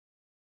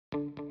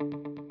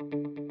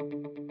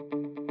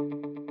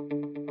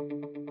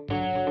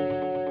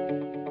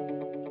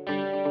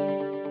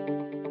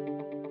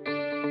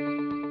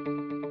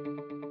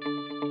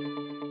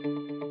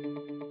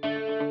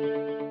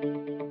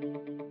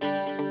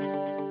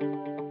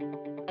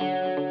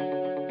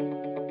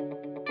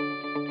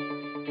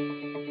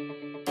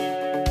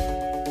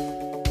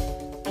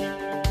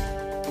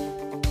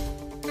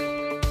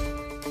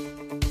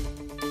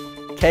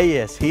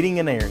KS Heating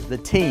and Air, the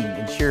team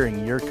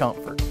ensuring your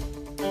comfort.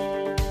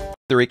 Weather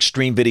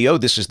Xtreme video.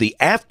 This is the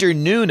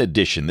afternoon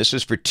edition. This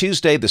is for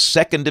Tuesday, the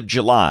 2nd of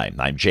July.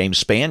 I'm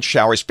James Spann.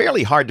 Showers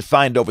fairly hard to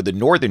find over the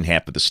northern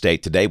half of the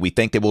state today. We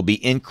think they will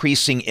be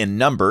increasing in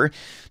number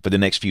for the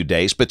next few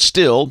days, but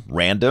still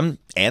random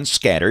and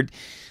scattered.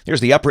 There's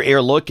the upper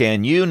air look,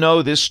 and you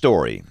know this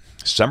story.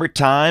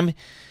 Summertime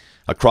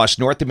across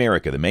North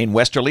America, the main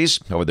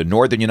westerlies over the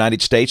northern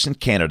United States and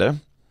Canada.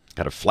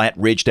 Got a flat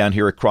ridge down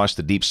here across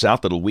the deep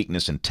south, little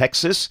weakness in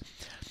Texas.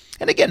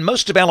 And again,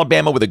 most of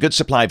Alabama with a good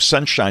supply of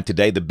sunshine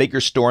today. The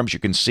bigger storms you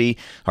can see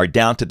are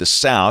down to the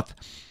south,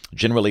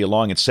 generally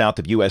along and south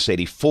of US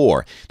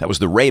 84. That was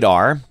the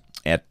radar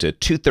at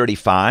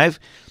 2:35.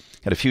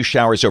 Had a few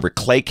showers over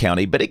Clay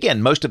County, but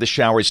again, most of the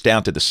showers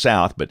down to the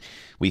south. But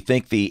we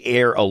think the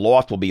air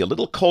aloft will be a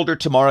little colder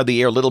tomorrow, the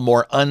air a little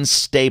more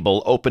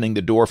unstable, opening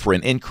the door for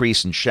an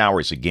increase in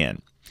showers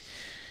again.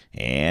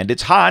 And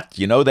it's hot,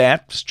 you know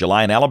that. It's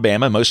July in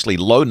Alabama, mostly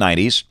low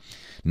 90s.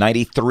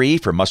 93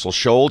 for Muscle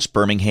Shoals,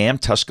 Birmingham,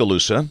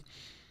 Tuscaloosa.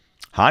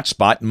 Hot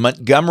spot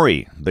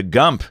Montgomery, the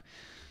Gump,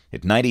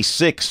 at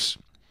 96.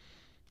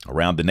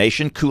 Around the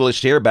nation,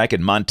 coolest air back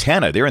in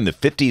Montana. They're in the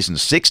 50s and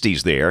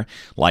 60s there,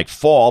 like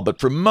fall, but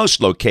for most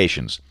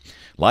locations.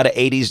 A lot of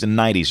 80s and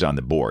 90s on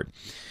the board.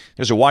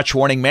 There's a watch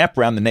warning map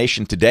around the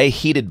nation today.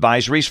 Heat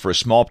advisories for a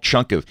small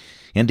chunk of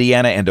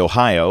Indiana and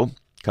Ohio.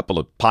 A couple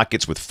of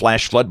pockets with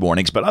flash flood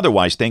warnings, but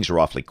otherwise things are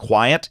awfully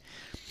quiet.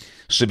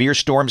 Severe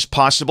storms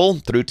possible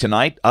through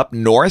tonight up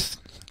north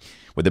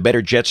with a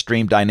better jet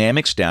stream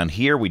dynamics. Down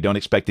here, we don't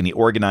expect any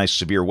organized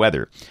severe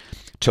weather.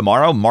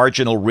 Tomorrow,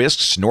 marginal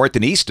risks north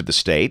and east of the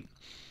state.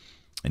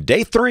 And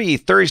day 3,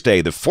 Thursday,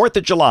 the 4th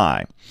of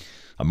July,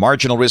 a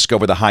marginal risk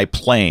over the high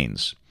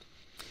plains.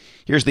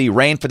 Here's the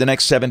rain for the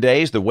next 7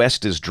 days. The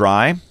west is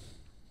dry.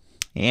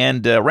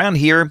 And around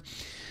here,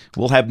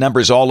 we'll have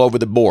numbers all over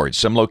the board.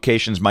 Some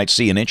locations might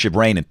see an inch of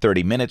rain in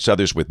 30 minutes,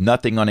 others with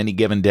nothing on any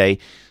given day.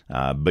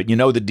 But you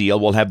know the deal.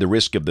 We'll have the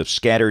risk of the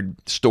scattered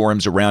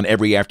storms around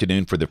every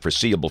afternoon for the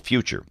foreseeable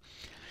future.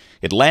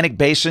 Atlantic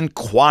Basin,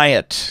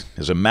 quiet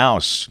as a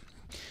mouse.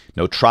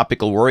 No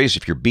tropical worries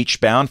if you're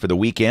beach-bound for the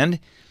weekend.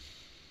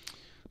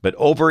 But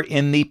over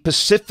in the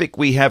Pacific,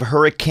 we have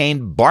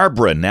Hurricane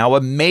Barbara, now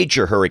a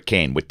major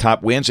hurricane with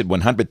top winds at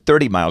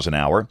 130 miles an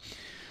hour.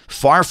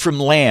 Far from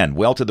land,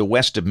 well to the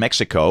west of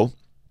Mexico.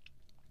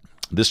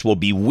 This will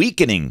be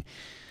weakening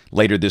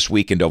later this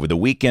weekend over the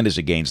weekend as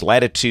it gains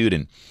latitude,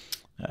 and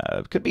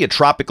could be a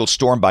tropical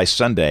storm by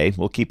Sunday.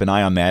 We'll keep an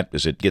eye on that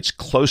as it gets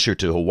closer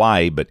to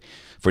Hawaii, but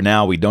for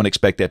now, we don't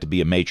expect that to be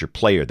a major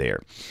player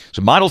there.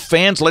 So model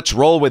fans, let's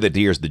roll with it.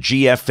 Here's the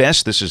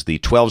GFS. This is the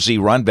 12Z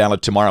run,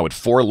 valid tomorrow at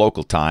 4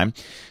 local time.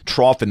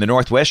 Trough in the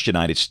northwest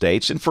United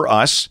States, and for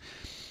us,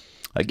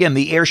 again,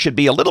 the air should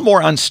be a little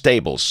more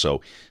unstable,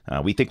 so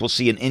we think we'll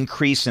see an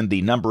increase in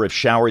the number of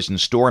showers and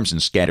storms in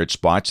scattered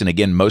spots, and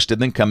again, most of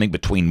them coming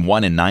between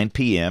 1 and 9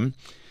 p.m.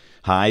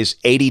 Highs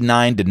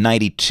 89 to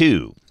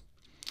 92.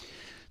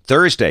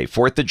 Thursday,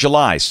 4th of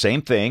July,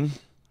 same thing.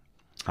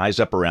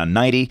 Highs up around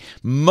 90.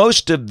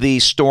 Most of the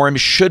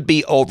storms should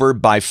be over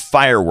by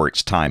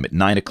fireworks time at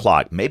 9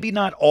 o'clock. Maybe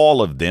not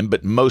all of them,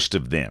 but most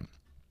of them.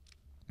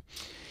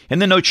 And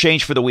then no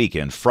change for the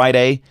weekend.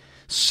 Friday,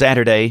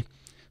 Saturday,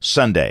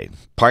 Sunday,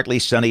 partly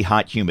sunny,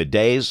 hot, humid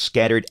days,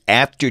 scattered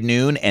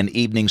afternoon and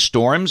evening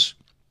storms.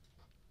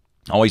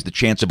 Always the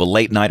chance of a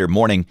late night or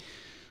morning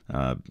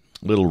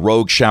little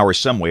rogue shower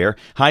somewhere.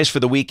 Highs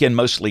for the weekend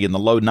mostly in the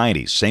low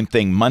 90s. Same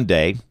thing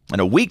Monday. And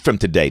a week from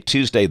today,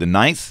 Tuesday the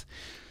 9th,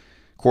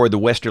 core of the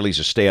westerlies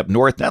will stay up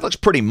north. That looks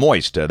pretty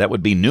moist. That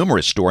would be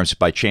numerous storms if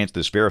by chance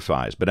this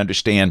verifies. But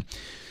understand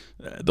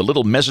the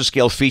little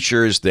mesoscale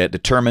features that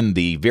determine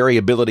the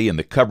variability and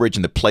the coverage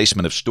and the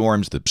placement of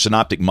storms, the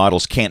synoptic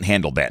models can't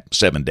handle that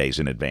 7 days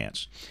in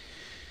advance.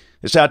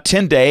 It's out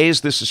 10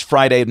 days. This is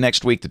Friday of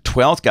next week, the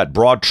 12th. Got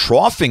broad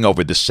troughing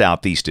over the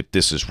southeast if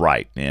this is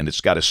right. And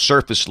it's got a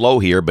surface low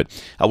here, but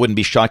I wouldn't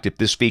be shocked if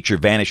this feature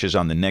vanishes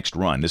on the next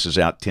run. This is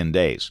out 10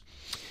 days.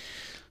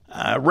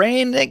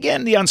 Rain,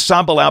 again, the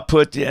ensemble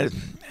output,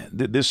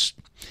 this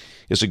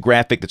is a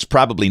graphic that's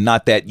probably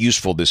not that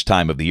useful this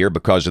time of the year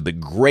because of the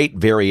great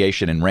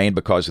variation in rain,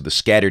 because of the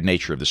scattered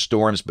nature of the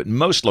storms, but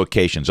most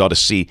locations ought to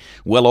see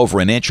well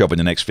over an inch over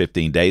the next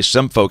 15 days.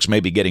 Some folks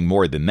may be getting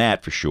more than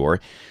that for sure.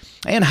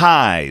 And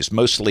highs,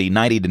 mostly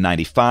 90 to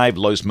 95,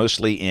 lows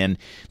mostly in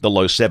the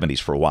low 70s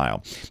for a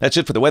while. That's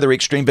it for the Weather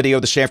Xtreme video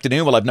this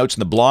afternoon. We'll have notes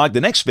in the blog.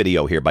 The next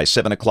video here by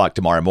 7 o'clock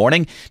tomorrow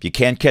morning. If you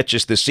can catch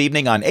us this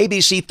evening on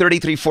ABC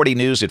 3340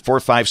 News at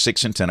 4, 5,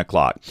 6, and 10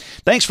 o'clock.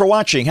 Thanks for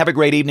watching. Have a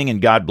great evening,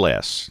 and God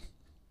bless.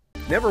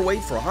 Never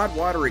wait for hot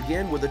water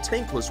again with a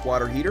tankless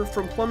water heater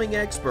from Plumbing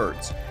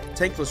Experts.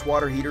 Tankless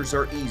water heaters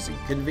are easy,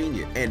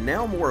 convenient, and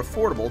now more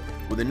affordable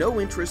with a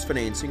no-interest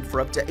financing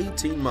for up to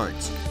 18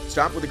 months.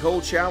 Stop with the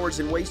cold showers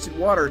and wasted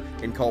water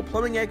and call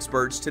Plumbing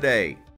Experts today.